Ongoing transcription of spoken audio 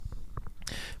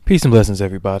Peace and blessings,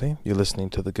 everybody. You're listening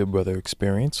to the Good Brother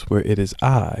Experience, where it is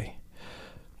I,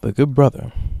 the Good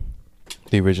Brother,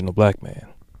 the original black man.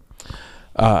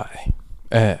 I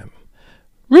am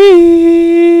Reek.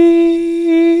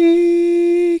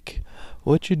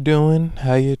 What you doing?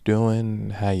 How you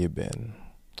doing? How you been?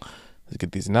 Let's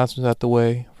get these announcements out the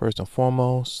way. First and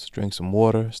foremost, drink some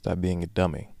water. Stop being a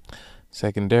dummy.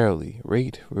 Secondarily,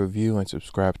 rate, review, and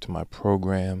subscribe to my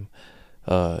program.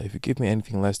 If you give me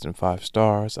anything less than 5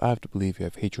 stars, I have to believe you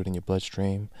have hatred in your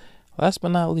bloodstream. Last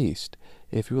but not least,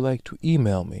 if you would like to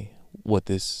email me what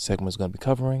this segment is going to be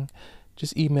covering,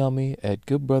 just email me at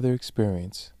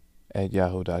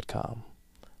goodbrotherexperience@yahoo.com.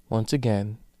 Once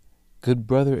again,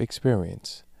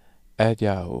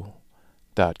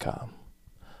 goodbrotherexperience@yahoo.com.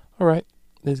 All right,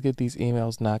 let's get these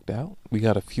emails knocked out. We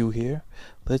got a few here.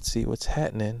 Let's see what's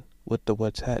happening with the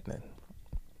what's happening.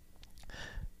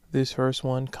 This first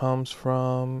one comes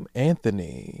from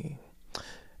Anthony,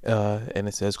 and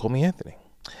it says, "Call me Anthony.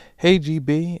 Hey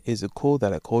GB, is it cool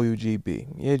that I call you GB?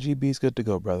 Yeah, GB is good to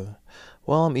go, brother.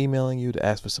 Well, I'm emailing you to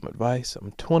ask for some advice.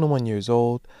 I'm 21 years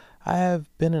old. I have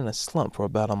been in a slump for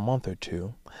about a month or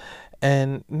two,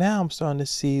 and now I'm starting to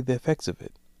see the effects of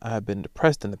it. I have been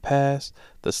depressed in the past.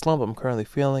 The slump I'm currently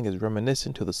feeling is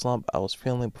reminiscent to the slump I was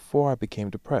feeling before I became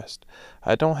depressed.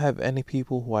 I don't have any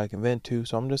people who I can vent to,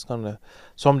 so I'm just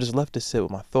left to sit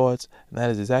with my thoughts, and that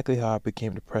is exactly how I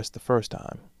became depressed the first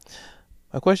time.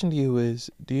 My question to you is,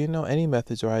 do you know any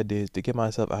methods or ideas to get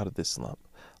myself out of this slump,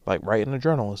 like writing a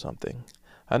journal or something?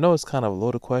 I know it's kind of a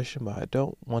loaded question, but I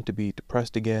don't want to be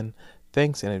depressed again.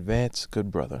 Thanks in advance, good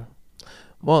brother."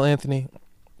 Well, Anthony,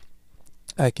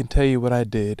 I can tell you what I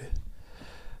did.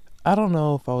 I don't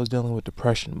know if I was dealing with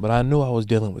depression, but I knew I was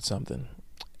dealing with something.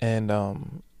 And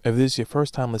if this is your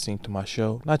first time listening to my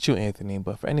show, not you, Anthony,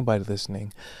 but for anybody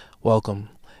listening, welcome.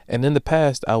 And in the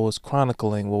past, I was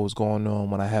chronicling what was going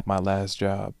on when I had my last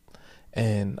job.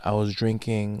 And I was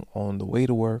drinking on the way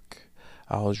to work.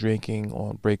 I was drinking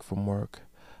on break from work.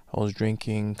 I was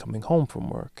drinking coming home from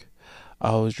work.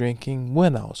 I was drinking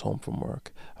when I was home from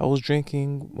work. I was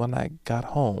drinking when I got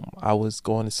home. I was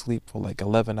going to sleep for like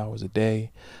 11 hours a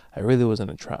day. I really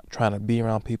wasn't trying to be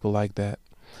around people like that.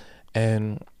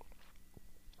 And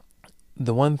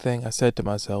the one thing I said to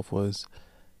myself was,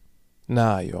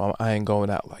 nah, I ain't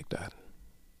going out like that.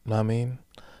 Know what I mean?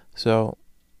 So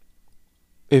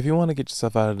if you want to get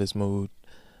yourself out of this mood,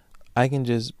 I can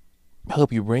just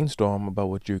help you brainstorm about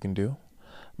what you can do.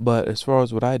 But as far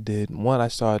as what I did, one, I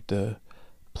started to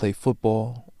play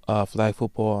football, flag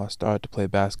football. I started to play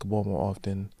basketball more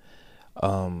often.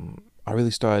 I really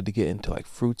started to get into like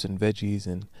fruits and veggies,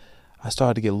 and I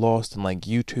started to get lost in like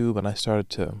YouTube, and I started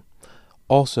to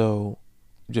also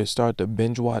just start to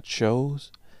binge watch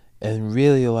shows and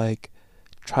really like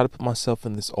try to put myself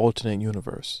in this alternate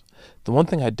universe. The one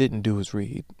thing I didn't do was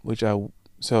read,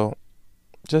 so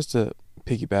just to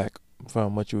piggyback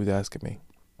from what you was asking me.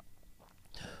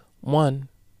 One,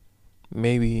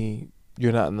 maybe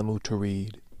you're not in the mood to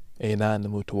read and you're not in the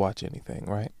mood to watch anything,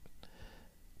 right?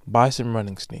 Buy some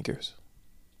running sneakers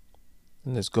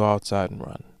and just go outside and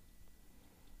run.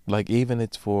 Like, even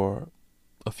it's for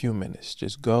a few minutes,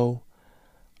 just go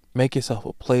make yourself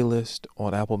a playlist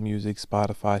on Apple Music,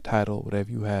 Spotify, Tidal,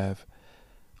 whatever you have.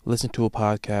 Listen to a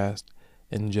podcast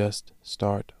and just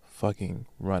start fucking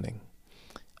running.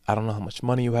 I don't know how much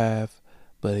money you have,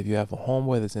 but if you have a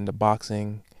homeboy that's into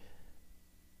boxing,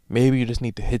 maybe you just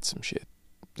need to hit some shit.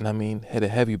 And I mean, hit a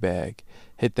heavy bag,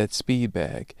 hit that speed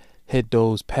bag, hit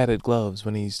those padded gloves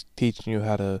when he's teaching you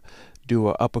how to do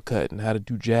an uppercut and how to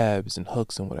do jabs and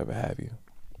hooks and whatever have you.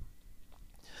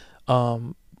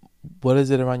 What is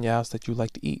it around your house that you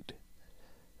like to eat?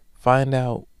 Find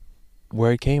out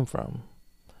where it came from.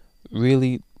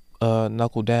 Really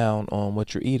knuckle down on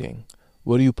what you're eating.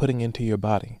 What are you putting into your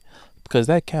body? Because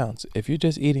that counts. If you're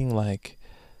just eating like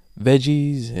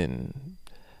veggies and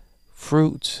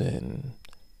fruits and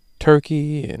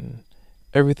turkey and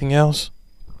everything else.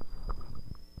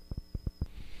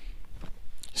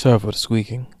 Sorry for the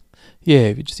squeaking. Yeah,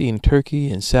 if you're just eating turkey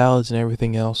and salads and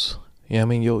everything else, I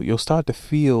mean, you'll start to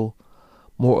feel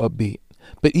more upbeat.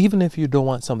 But even if you don't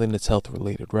want something that's health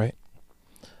related, right?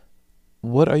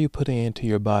 What are you putting into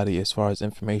your body as far as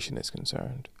information is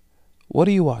concerned? What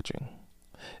are you watching?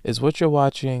 Is what you're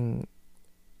watching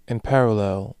in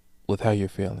parallel with how you're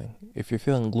feeling? If you're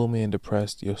feeling gloomy and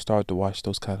depressed, you'll start to watch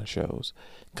those kind of shows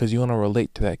because you want to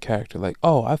relate to that character. Like,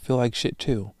 oh, I feel like shit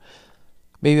too.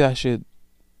 Maybe I should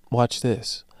watch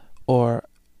this. Or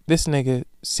this nigga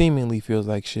seemingly feels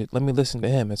like shit. Let me listen to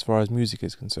him as far as music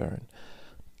is concerned.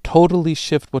 Totally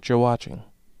shift what you're watching.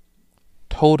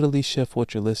 Totally shift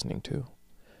what you're listening to.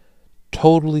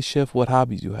 totally shift what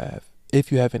hobbies you have,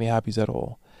 if you have any hobbies at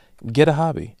all. Get a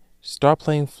hobby. Start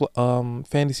playing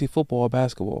fantasy football or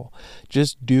basketball.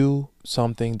 Just do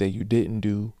something that you didn't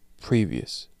do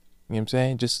previous. You know what I'm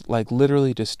saying? Just like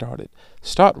literally just start it.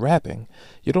 Start rapping.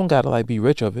 You don't gotta like be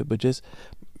rich of it, but just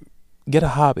get a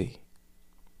hobby.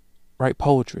 Write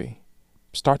poetry.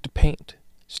 Start to paint.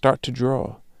 Start to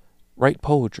draw. Write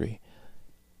poetry.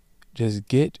 Just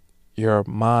get your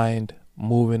mind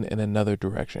moving in another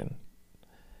direction.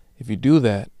 If you do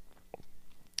that,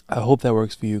 I hope that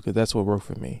works for you, because that's what worked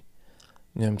for me.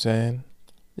 You know what I'm saying?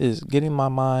 Is getting my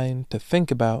mind to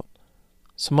think about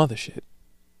some other shit.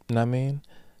 You know what I mean?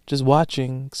 Just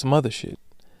watching some other shit.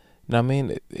 You know what I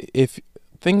mean? If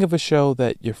think of a show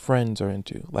that your friends are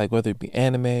into, like whether it be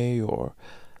anime or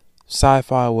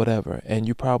sci-fi or whatever, and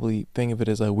you probably think of it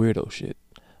as like weirdo shit.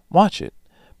 Watch it.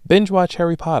 Binge watch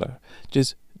Harry Potter.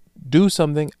 Just do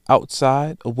something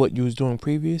outside of what you was doing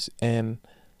previous, and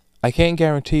I can't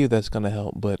guarantee you that's gonna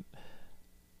help, but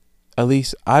at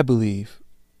least I believe,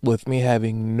 with me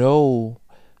having no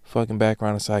fucking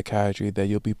background in psychiatry, that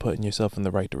you'll be putting yourself in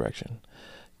the right direction.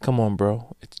 Come on,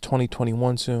 bro. It's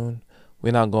 2021 soon.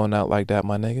 We're not going out like that,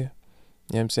 my nigga. You know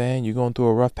what I'm saying? You're going through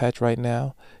a rough patch right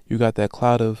now. You got that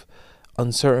cloud of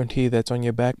uncertainty that's on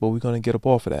your back, but we're going to get up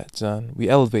off of that, son. We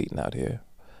elevating out here,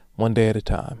 one day at a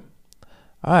time.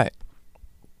 All right.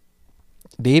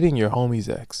 Dating your homie's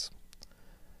ex.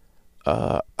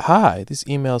 Hi, this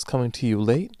email is coming to you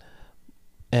late,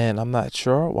 and I'm not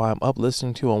sure why I'm up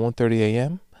listening to you on 1:30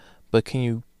 a.m., but can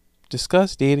you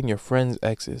discuss dating your friend's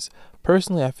exes?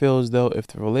 Personally, I feel as though if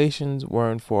the relations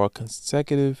weren't for a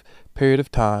consecutive period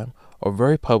of time or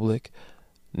very public,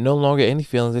 no longer any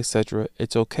feelings, etc.,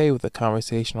 it's okay with a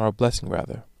conversation, or a blessing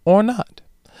rather, or not.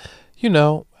 You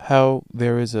know how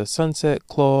there is a sunset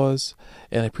clause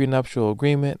in a prenuptial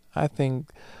agreement. I think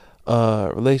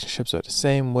relationships are the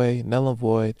same way, null and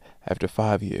void after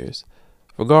 5 years.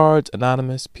 Regards,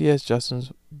 Anonymous. P.S.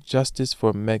 Justice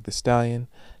for Meg the Stallion.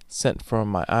 Sent from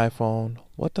my iPhone.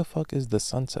 What the fuck is the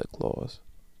sunset clause?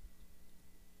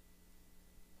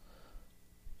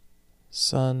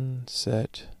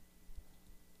 Sunset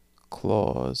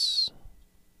clause.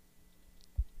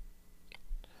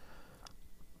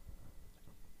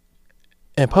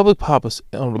 In public policy,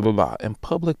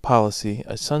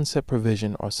 a sunset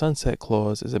provision or sunset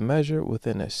clause is a measure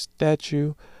within a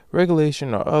statute,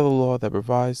 regulation, or other law that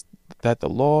provides that the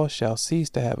law shall cease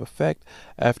to have effect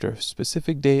after a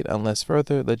specific date unless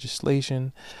further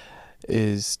legislation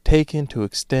is taken to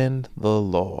extend the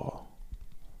law.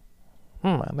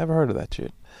 I never heard of that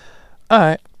shit.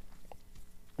 Alright.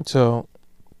 So,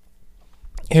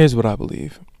 here's what I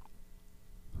believe.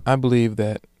 I believe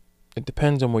that it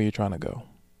depends on where you're trying to go,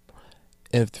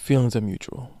 and if the feelings are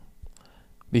mutual.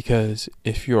 Because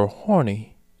if you're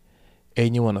horny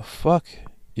and you want to fuck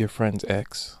your friend's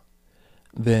ex,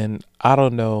 then I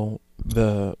don't know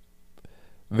the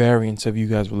variance of you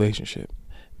guys' relationship.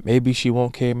 Maybe she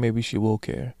won't care, maybe she will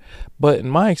care. But in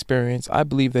my experience, I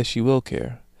believe that she will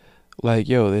care. Like,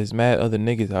 yo, there's mad other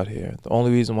niggas out here. The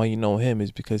only reason why you know him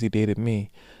is because he dated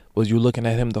me. Was you looking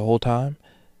at him the whole time?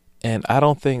 And I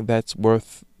don't think that's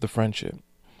worth the friendship.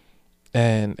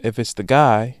 And if it's the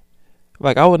guy,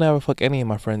 like, I would never fuck any of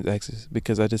my friends' exes,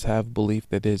 because I just have belief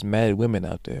that there's mad women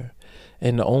out there.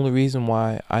 And the only reason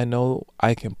why I know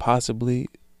I can possibly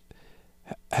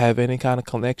have any kind of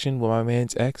connection with my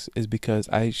man's ex is because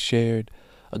I shared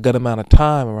a good amount of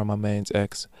time around my man's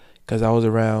ex, because I was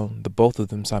around the both of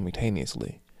them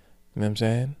simultaneously. You know what I'm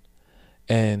saying?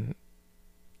 And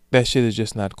that shit is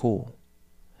just not cool.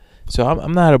 So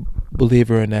I'm not a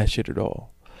believer in that shit at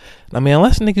all. I mean,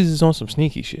 unless niggas is on some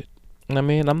sneaky shit. I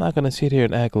mean, I'm not gonna sit here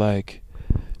and act like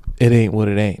it ain't what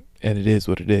it ain't, and it is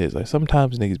what it is. Like,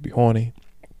 sometimes niggas be horny.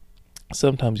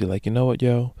 Sometimes you're like, you know what,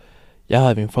 yo? Y'all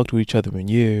haven't fucked with each other in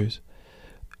years.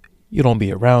 You don't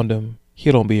be around him.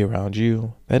 He don't be around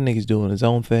you. That nigga's doing his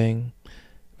own thing.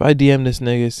 If I DM this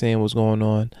nigga saying what's going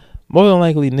on, more than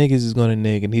likely niggas is gonna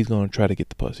nig and he's gonna try to get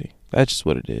the pussy. That's just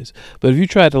what it is. But if you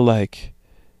try to, like,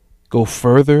 go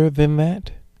further than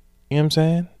that, you know what I'm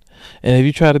saying? And if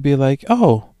you try to be like,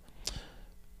 oh,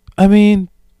 I mean,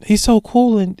 he's so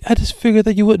cool, and I just figured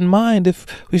that you wouldn't mind if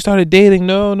we started dating.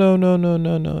 No.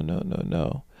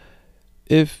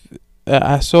 If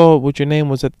I saw what your name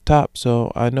was at the top,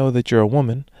 so I know that you're a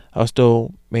woman, I'll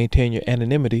still maintain your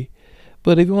anonymity.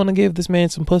 But if you want to give this man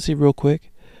some pussy real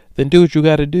quick, then do what you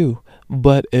got to do.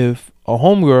 But if a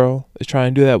homegirl is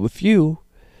trying to do that with you,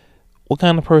 what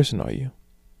kind of person are you?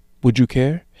 Would you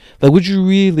care? Like, would you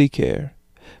really care?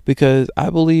 Because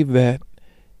I believe that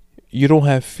you don't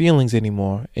have feelings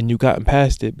anymore, and you've gotten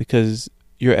past it because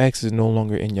your ex is no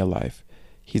longer in your life.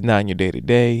 He's not in your day to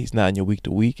day, he's not in your week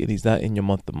to week, and he's not in your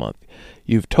month to month.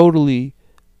 You've totally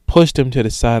pushed him to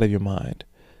the side of your mind.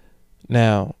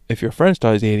 Now, if your friend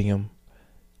starts dating him,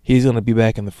 he's going to be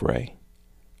back in the fray.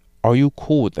 Are you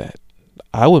cool with that?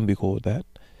 I wouldn't be cool with that.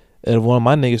 And if one of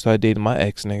my niggas started dating my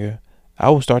ex nigga,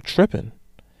 I would start tripping.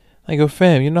 Like, yo,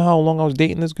 fam, you know how long I was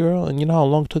dating this girl? And you know how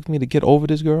long it took me to get over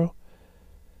this girl?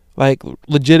 Like,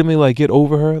 legitimately, like, get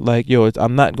over her? Like, yo,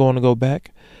 I'm not going to go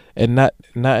back. And not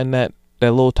in that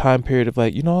little time period of,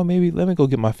 like, you know what, maybe let me go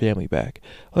get my family back.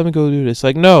 Let me go do this.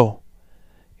 Like, no.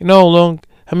 You know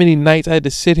how many nights I had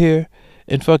to sit here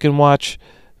and fucking watch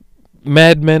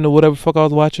Mad Men or whatever fuck I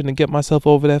was watching to get myself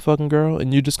over that fucking girl?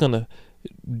 And you're just gonna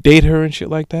date her and shit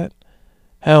like that?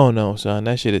 Hell no, son.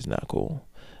 That shit is not cool.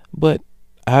 But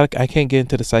I can't get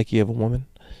into the psyche of a woman.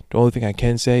 The only thing I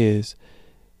can say is,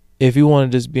 if you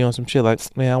want to just be on some shit like,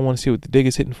 man, I want to see what the dig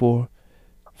is hitting for,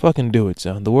 fucking do it,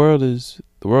 son. The world is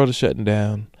shutting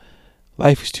down.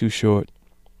 Life is too short.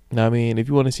 Now, I mean, if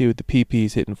you want to see what the PP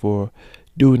is hitting for,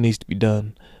 do what needs to be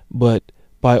done. But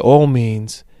by all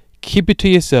means, keep it to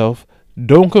yourself.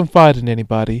 Don't confide in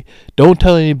anybody. Don't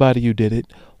tell anybody you did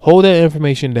it. Hold that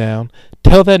information down.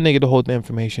 Tell that nigga to hold the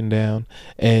information down.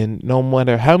 And no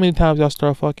matter how many times y'all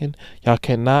start fucking, y'all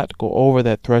cannot go over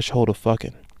that threshold of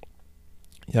fucking.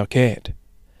 Y'all can't.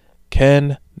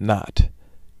 Cannot.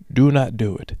 Do not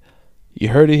do it. You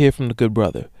heard it here from the good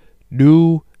brother.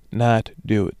 Do not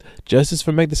do it. Justice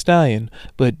for Meg Thee Stallion,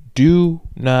 but do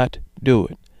not do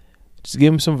it. Just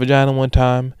give him some vagina one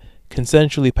time,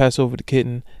 consensually pass over the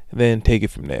kitten, and then take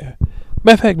it from there.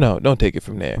 Matter of fact, no, don't take it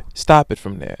from there. Stop it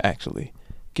from there, actually.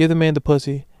 Give the man the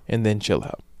pussy, and then chill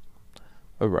out.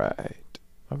 Alright.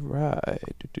 Alright.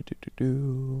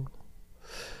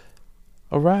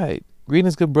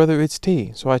 Greetings, good brother, it's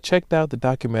T. So I checked out the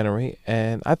documentary,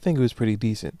 and I think it was pretty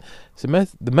decent. So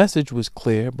the message was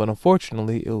clear, but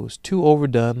unfortunately, it was too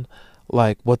overdone,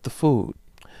 like, what the food.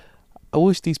 I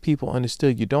wish these people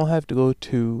understood you don't have to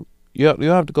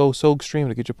go so extreme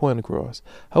to get your point across.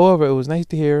 However, it was nice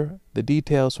to hear the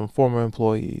details from former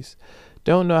employees.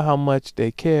 Don't know how much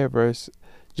they care versus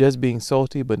just being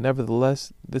salty, but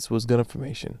nevertheless, this was good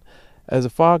information. As a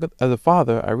father,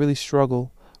 I really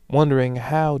struggle wondering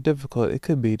how difficult it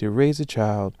could be to raise a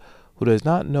child who does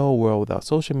not know a world without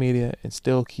social media and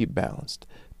still keep balanced.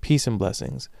 Peace and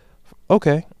blessings.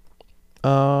 Okay.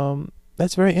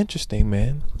 That's very interesting,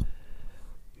 man.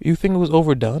 You think it was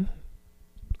overdone?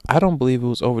 I don't believe it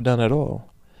was overdone at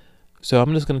all. So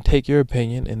I'm just going to take your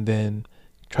opinion and then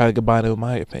try to combine it with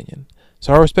my opinion.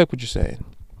 So I respect what you're saying.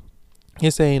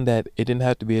 You're saying that it didn't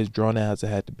have to be as drawn out as it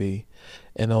had to be.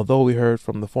 And although we heard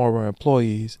from the former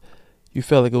employees, you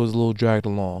felt like it was a little dragged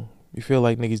along. You feel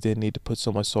like niggas didn't need to put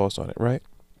so much sauce on it, right?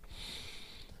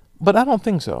 But I don't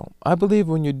think so. I believe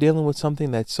when you're dealing with something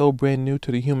that's so brand new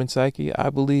to the human psyche, I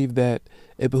believe that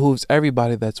it behooves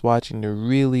everybody that's watching to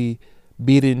really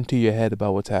beat it into your head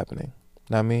about what's happening.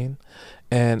 Know what I mean?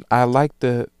 And I like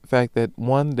the fact that,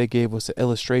 one, they gave us an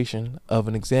illustration of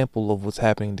an example of what's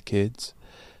happening to kids.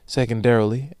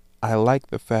 Secondarily, I like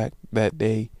the fact that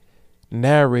they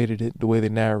narrated it the way they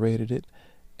narrated it.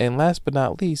 And last but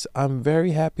not least, I'm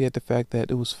very happy at the fact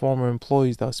that it was former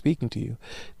employees that was speaking to you.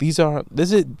 They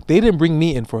didn't bring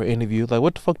me in for an interview. Like,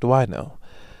 what the fuck do I know?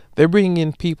 They're bringing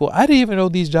in people. I didn't even know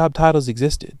these job titles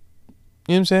existed.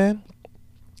 You know what I'm saying?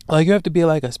 Like, you have to be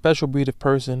like a special breed of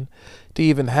person to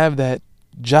even have that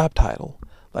job title.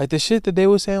 Like, the shit that they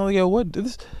were saying, like, yo, what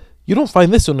this? You don't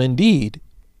find this on Indeed.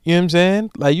 You know what I'm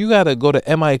saying? Like, you gotta go to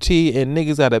MIT and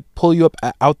niggas gotta pull you up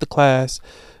out the class.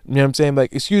 You know what I'm saying?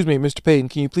 Like, excuse me, Mr. Payton,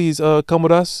 can you please come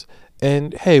with us?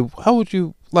 And hey, how would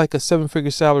you like a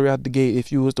 7-figure salary out the gate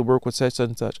if you was to work with such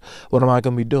and such? What am I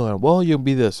gonna be doing? Well, you'll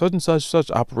be the such and such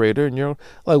operator, and you're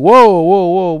like,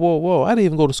 whoa. I didn't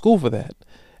even go to school for that.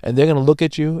 And they're gonna look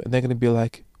at you and they're gonna be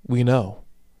like, we know,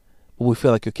 but we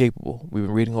feel like you're capable. We've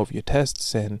been reading over your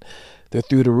tests and they're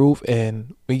through the roof,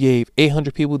 and we gave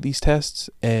 800 people these tests,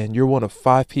 and you're one of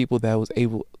 5 people that was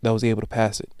able to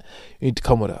pass it. You need to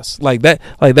come with us. Like that.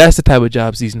 Like, that's the type of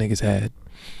jobs these niggas had.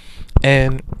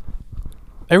 And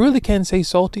I really can say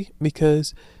salty,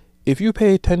 because if you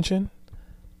pay attention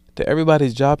to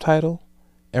everybody's job title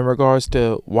in regards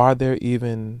to why they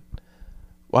even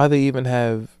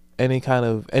have any kind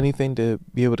of anything to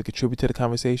be able to contribute to the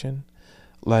conversation,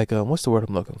 like what's the word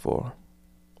I'm looking for?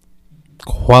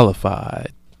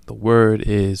 Qualified. The word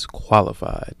is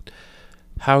qualified.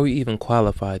 How are you even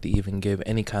qualified to even give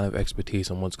any kind of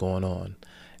expertise on what's going on?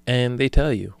 And they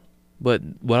tell you. But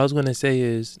what I was going to say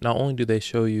is, not only do they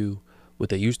show you what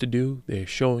they used to do, they're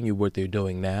showing you what they're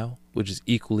doing now, which is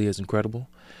equally as incredible.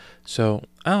 So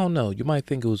I don't know. You might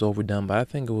think it was overdone, but I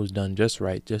think it was done just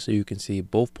right, just so you can see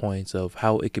both points of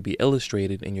how it could be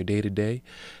illustrated in your day to day,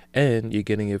 and you're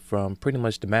getting it from pretty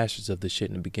much the masters of the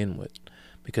shit to begin with,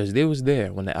 because they was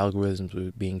there when the algorithms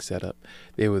were being set up.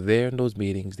 They were there in those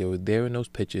meetings. They were there in those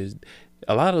pitches.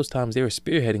 A lot of those times they were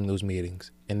spearheading those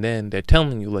meetings, and then they're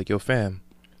telling you like, "Yo, fam,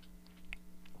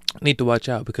 need to watch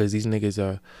out because these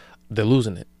niggas they're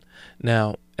losing it."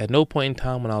 Now, at no point in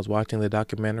time when I was watching the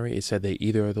documentary, it said that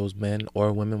either of those men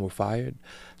or women were fired.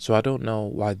 So I don't know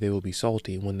why they will be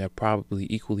salty when they're probably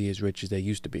equally as rich as they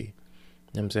used to be. You know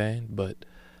what I'm saying? But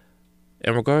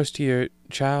in regards to your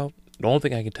child, the only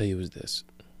thing I can tell you is this.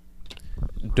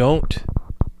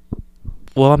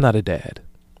 Well, I'm not a dad,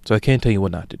 so I can't tell you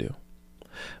what not to do.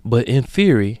 But in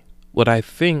theory, what I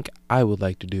think I would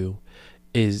like to do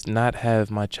is not have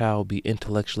my child be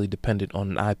intellectually dependent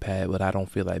on an iPad, but I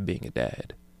don't feel like being a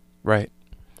dad, right?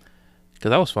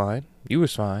 Because I was fine, you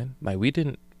was fine. Like we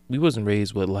wasn't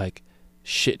raised with like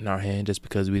shit in our hand just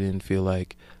because we didn't feel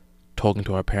like talking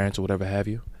to our parents or whatever have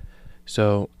you.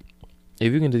 So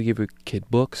if you can just give your kid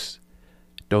books,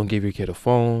 don't give your kid a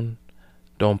phone,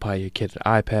 don't buy your kid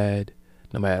an iPad,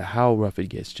 no matter how rough it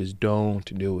gets, just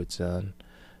don't do it, son.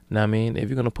 Know what I mean? If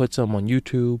you're gonna put something on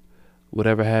YouTube,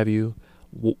 whatever have you,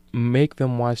 make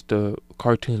them watch the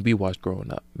cartoons we watched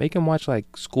growing up. Make them watch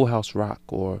like Schoolhouse Rock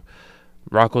or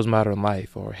Rocko's Modern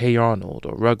Life or Hey Arnold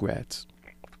or Rugrats.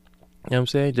 You know what I'm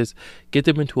saying? Just get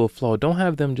them into a flow. Don't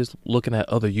have them just looking at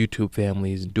other YouTube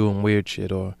families doing weird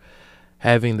shit or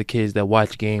having the kids that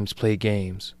watch games play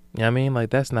games. You know what I mean?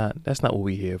 Like that's not what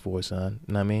we're here for, son.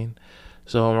 You know what I mean?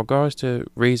 So in regards to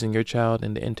raising your child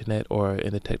in the internet or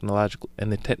in the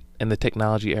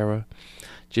technology era,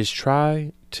 just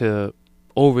try to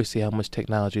oversee how much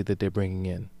technology that they're bringing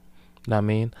in. You know what I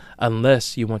mean?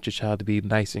 Unless you want your child to be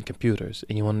nice in computers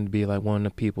and you want them to be like one of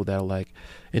the people that are like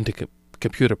into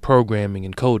computer programming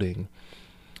and coding.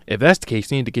 If that's the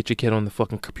case, you need to get your kid on the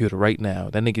fucking computer right now.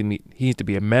 That nigga, he needs to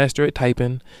be a master at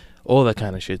typing, all that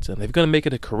kind of shit. So if you're going to make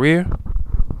it a career,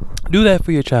 do that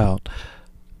for your child.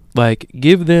 Like,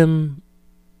 give them,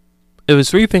 if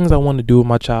it's 3 things I want to do with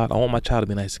my child, I want my child to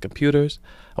be nice at computers.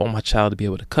 I want my child to be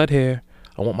able to cut hair.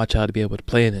 I want my child to be able to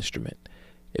play an instrument.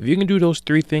 If you can do those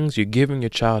 3 things, you're giving your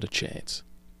child a chance.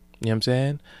 You know what I'm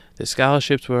saying? The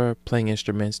scholarships were playing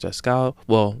instruments.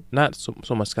 Not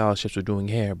so much scholarships were doing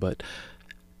hair, but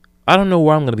I don't know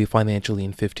where I'm going to be financially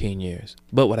in 15 years.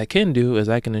 But what I can do is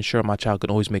I can ensure my child can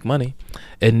always make money.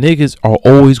 And niggas are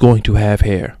always going to have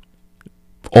hair.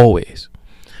 Always.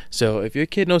 So if your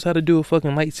kid knows how to do a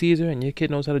fucking light Caesar and your kid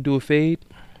knows how to do a fade,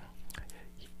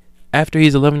 after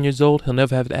he's 11 years old, he'll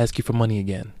never have to ask you for money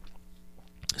again.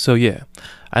 So yeah,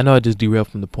 I know I just derailed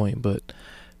from the point, but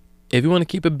if you want to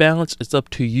keep it balanced, it's up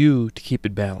to you to keep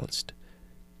it balanced.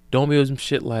 Don't be some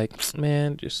shit like,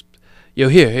 man, just, yo,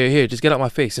 here, just get out my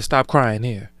face. Just stop crying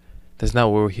here. That's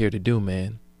not what we're here to do,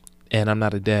 man. And I'm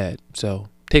not a dad, so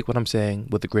take what I'm saying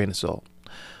with a grain of salt.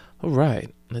 All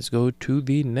right, let's go to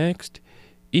the next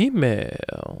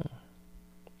email.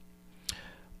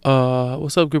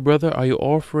 What's up, good brother? Are you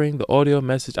offering the audio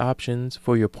message options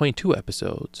for your point 2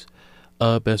 episodes?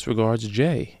 Best regards,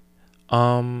 Jay.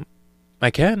 I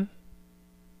can.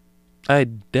 I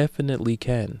definitely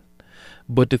can.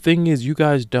 But the thing is, you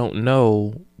guys don't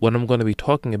know what I'm going to be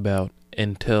talking about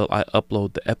until I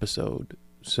upload the episode.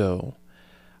 So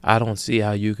I don't see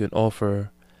how you can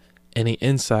offer any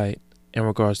insight in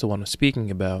regards to what I'm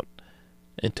speaking about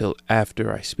until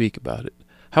after I speak about it.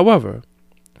 However,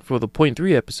 for the point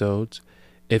 3 episodes,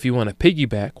 if you want to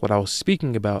piggyback what I was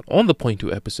speaking about on the point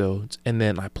 2 episodes and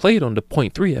then I played on the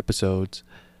point 3 episodes,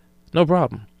 no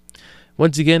problem.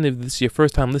 Once again, if this is your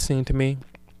first time listening to me,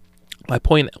 my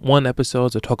point 1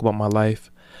 episodes I talk about my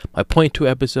life. My point 2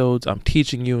 episodes I'm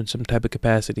teaching you in some type of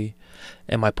capacity,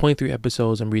 and my point 3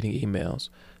 episodes I'm reading emails.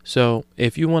 So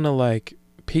if you want to like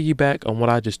piggyback on what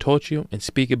I just taught you and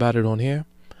speak about it on here,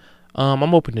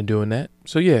 I'm open to doing that.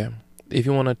 So yeah, if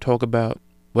you want to talk about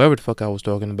whatever the fuck I was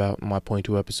talking about in my point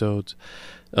 2 episodes,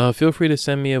 feel free to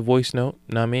send me a voice note,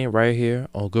 know what I mean, right here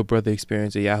on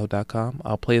goodbrotherexperience@yahoo.com.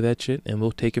 I'll play that shit and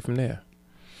we'll take it from there.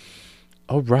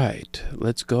 All right,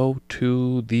 let's go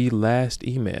to the last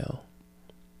email.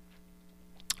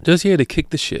 Just here to kick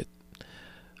the shit.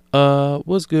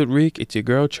 What's good, Reek? It's your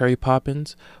girl, Cherry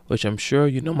Poppins, which I'm sure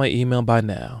you know my email by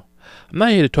now. I'm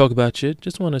not here to talk about shit,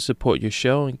 just want to support your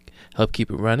show and help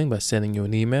keep it running by sending you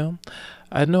an email.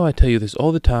 I know I tell you this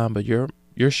all the time, but your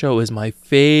show is my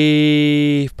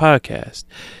fave podcast.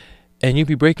 And you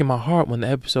be breaking my heart when the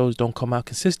episodes don't come out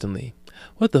consistently.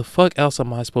 What the fuck else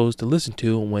am I supposed to listen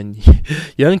to when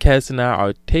young cats and I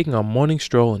are taking our morning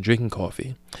stroll and drinking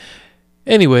coffee?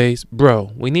 Anyways,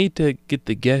 bro, we need to get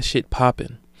the guest shit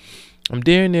popping. I'm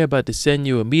damn near about to send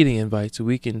you a meeting invite so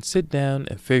we can sit down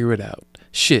and figure it out.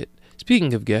 Shit.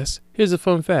 Speaking of guests, here's a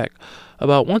fun fact.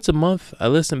 About once a month, I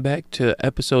listen back to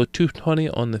episode 220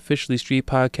 on the Officially Street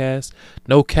podcast,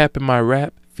 No Cap in My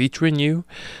Rap, featuring you,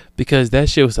 because that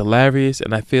shit was hilarious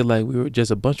and I feel like we were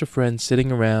just a bunch of friends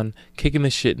sitting around kicking the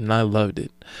shit and I loved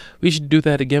it. We should do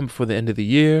that again before the end of the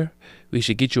year. We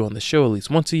should get you on the show at least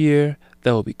once a year.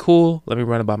 That would be cool. Let me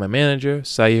run it by my manager,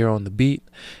 Sayer on the beat.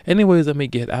 Anyways, let me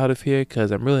get out of here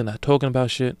because I'm really not talking about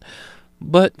shit.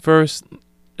 But first,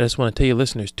 I just want to tell your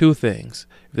listeners two things.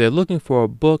 If they're looking for a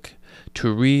book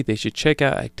to read, they should check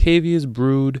out Octavia's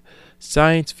Brood,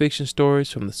 Science Fiction Stories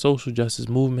from the Social Justice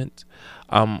Movement.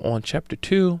 I'm on chapter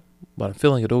 2, but I'm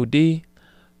feeling it OD.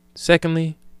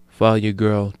 Secondly, follow your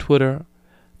girl on Twitter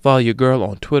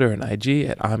and IG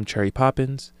at I'm Cherry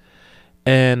Poppins.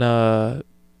 And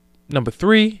number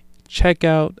 3, check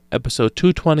out episode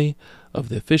 220 of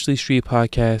the Officially Street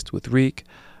podcast with Reek.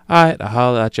 Alright, I'll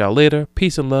holler at y'all later.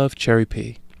 Peace and love, Cherry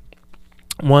P.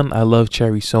 I love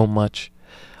Cherry so much.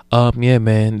 Yeah,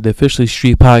 man, the Officially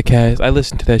Street podcast, I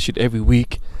listen to that shit every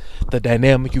week. The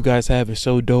dynamic you guys have is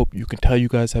so dope. You can tell you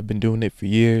guys have been doing it for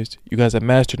years. You guys have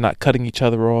mastered not cutting each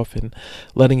other off and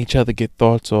letting each other get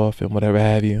thoughts off and whatever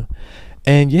have you.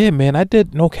 And yeah, man, I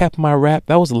did No Cap in My Rap.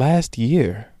 That was last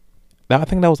year. I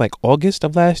think that was like August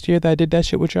of last year that I did that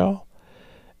shit with y'all.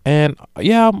 And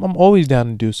yeah, I'm always down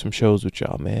to do some shows with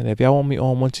y'all, man. If y'all want me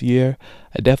on once a year,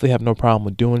 I definitely have no problem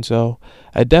with doing so.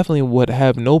 I definitely would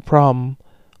have no problem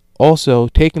also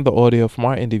taking the audio from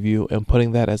our interview and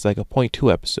putting that as like a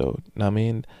 .2 episode. You know what I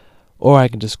mean? Or I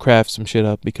can just craft some shit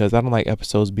up because I don't like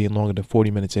episodes being longer than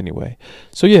 40 minutes anyway.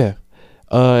 So yeah,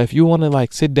 if you want to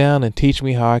like sit down and teach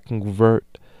me how I can convert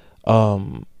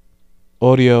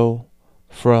audio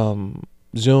from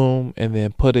Zoom and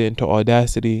then put it into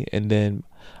Audacity and then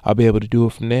I'll be able to do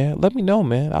it from there, let me know,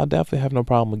 man. I'll definitely have no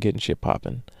problem with getting shit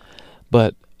popping.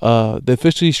 But the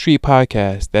Officially Street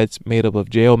podcast, that's made up of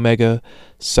J Omega,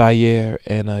 Sayer,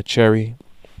 and Cherry.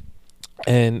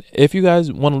 And if you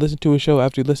guys want to listen to a show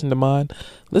after you listen to mine,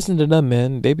 listen to them,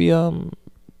 man. They be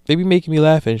making me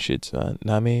laugh and shit, son.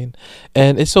 Know what I mean?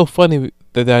 And it's so funny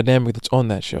the dynamic that's on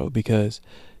that show because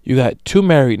you got 2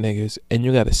 married niggas and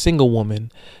you got a single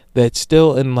woman that's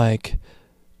still in like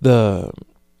the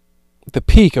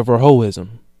peak of her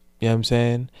hoism. You know what I'm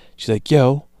saying? She's like,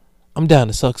 yo, I'm down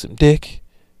to suck some dick.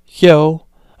 Yo,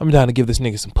 I'm down to give this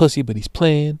nigga some pussy, but he's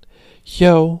playing.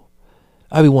 Yo,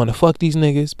 I be wanting to fuck these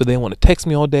niggas, but they want to text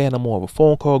me all day and I'm more of a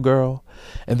phone call girl.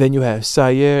 And then you have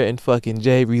Sayer and fucking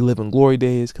Jay reliving glory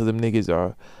days because them niggas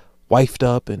are wifed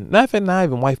up and not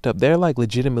even wifed up. They're like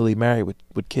legitimately married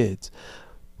with kids.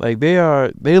 Like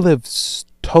they live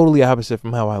totally opposite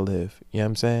from how I live. You know what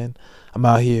I'm saying? I'm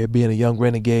out here being a young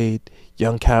renegade,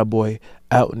 young cowboy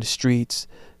out in the streets.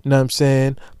 You know what I'm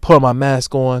saying? Putting my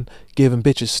mask on, giving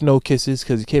bitches snow kisses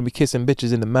because you can't be kissing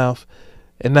bitches in the mouth.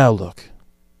 And now look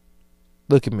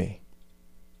at me.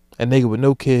 A nigga with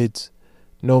no kids,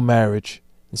 no marriage,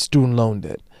 and student loan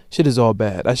debt. Shit is all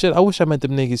bad. I wish I met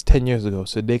them niggas 10 years ago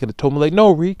so they could have told me like,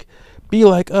 no, Reek, be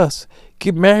like us.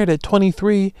 Get married at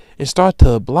 23 and start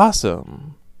to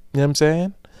blossom. You know what I'm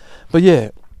saying? But yeah,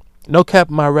 No Cap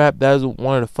in My Rap, that is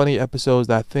one of the funny episodes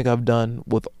that I think I've done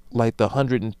with like the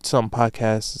 100 and some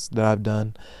podcasts that I've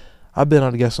done. I've been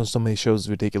on guests on so many shows, it's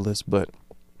ridiculous, but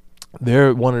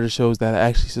they're one of the shows that I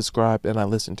actually subscribed and I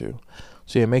listen to.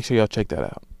 So yeah, make sure y'all check that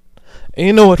out. And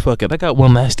you know what? Fuck it. I got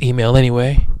one last email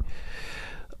anyway.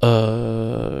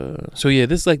 So yeah,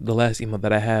 this is like the last email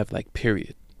that I have, like,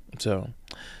 period. So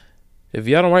if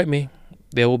y'all don't write me,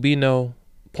 there will be no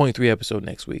 .3 episode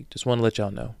next week. Just want to let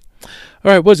y'all know.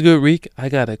 All right, what's good, Reek? I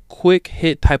got a quick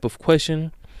hit type of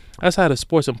question. Outside of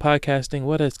sports and podcasting,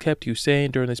 what has kept you sane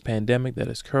during this pandemic that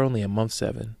is currently in month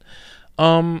 7?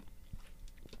 This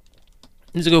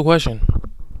is a good question.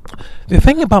 The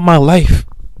thing about my life,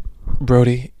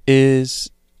 Brody, is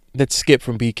that Skip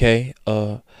from BK,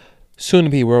 soon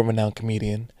to be world-renowned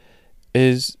comedian,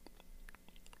 is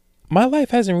my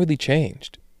life hasn't really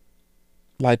changed.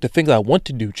 Like, the things I want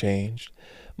to do changed,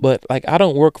 but like I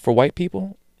don't work for white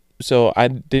people, so I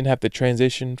didn't have to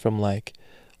transition from like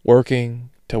working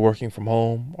to working from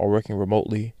home or working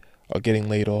remotely or getting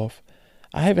laid off.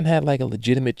 I haven't had like a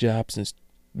legitimate job since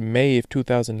May of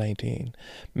 2019.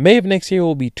 May of next year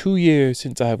will be 2 years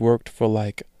since I've worked for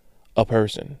like a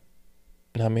person.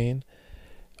 You know what I mean?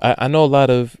 I know a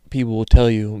lot of people will tell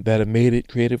you that have made it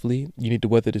creatively, you need to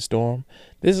weather the storm.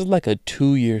 This is like a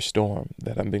 2-year storm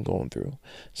that I've been going through.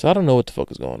 So I don't know what the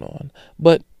fuck is going on.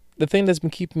 But the thing that's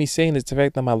been keeping me sane is the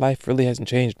fact that my life really hasn't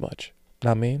changed much. You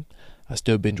know what I mean? I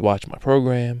still binge watch my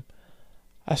program.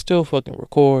 I still fucking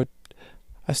record.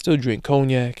 I still drink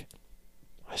cognac.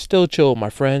 I still chill with my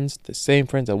friends, the same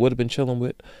friends I would have been chilling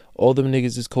with. All them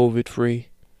niggas is COVID free.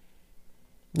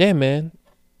 Yeah, man.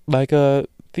 Like,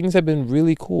 things have been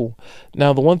really cool.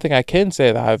 Now, the one thing I can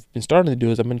say that I've been starting to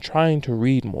do is I've been trying to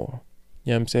read more.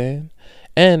 You know what I'm saying?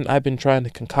 And I've been trying to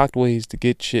concoct ways to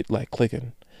get shit like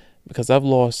clicking. Because I've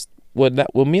lost, with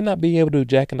me not being able to do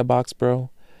Jack in the Box, bro,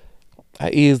 I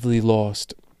easily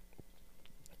lost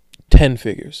 10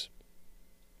 figures.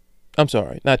 I'm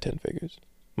sorry, not 10 figures.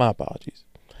 My apologies.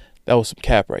 That was some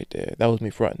cap right there. That was me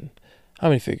fronting. How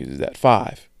many figures is that?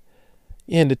 5.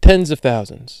 Yeah, in the tens of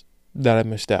thousands that I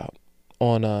missed out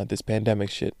on this pandemic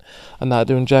shit. I'm not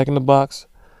doing Jack in the Box.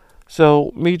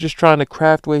 So me just trying to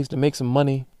craft ways to make some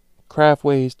money, craft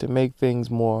ways to make things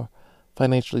more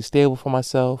financially stable for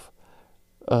myself.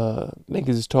 Niggas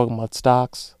is talking about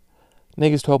stocks.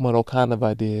 Niggas talking about all kind of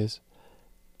ideas.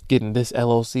 Getting this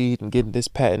LLC'd and getting this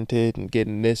patented and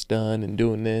getting this done and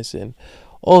doing this and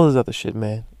all this other shit,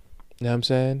 man. You know what I'm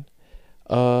saying?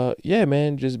 Yeah,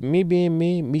 man, just me being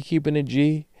me keeping it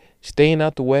G, staying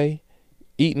out the way,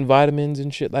 eating vitamins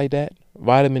and shit like that,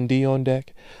 vitamin D on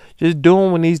deck, just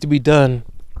doing what needs to be done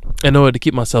in order to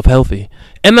keep myself healthy.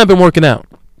 And I've been working out.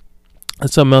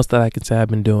 That's something else that I can say I've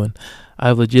been doing.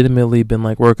 I've legitimately been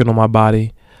like working on my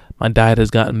body. My diet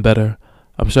has gotten better.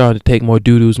 I'm starting to take more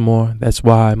doo-doos more. That's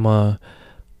why I'm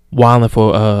wilding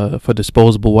for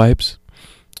disposable wipes.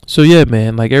 So yeah,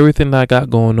 man, like everything that I got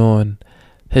going on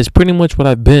is pretty much what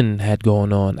I've been had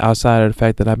going on outside of the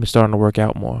fact that I've been starting to work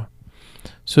out more.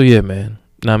 So yeah, man.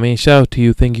 Now, I mean, shout out to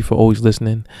you. Thank you for always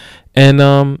listening.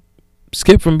 And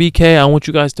Skip from BK, I want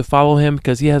you guys to follow him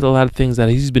because he has a lot of things that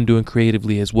he's been doing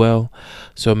creatively as well.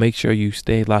 So make sure you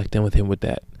stay locked in with him with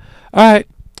that. All right,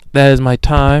 that is my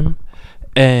time.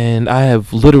 And I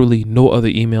have literally no other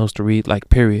emails to read, like,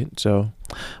 period. So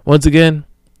once again,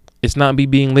 it's not me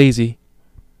being lazy.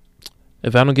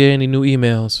 If I don't get any new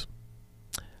emails,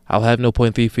 I'll have no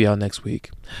point 3 for y'all next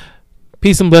week.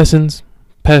 Peace and blessings.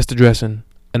 Pass the dressing.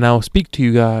 And I'll speak to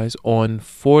you guys on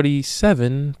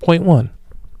 47.1.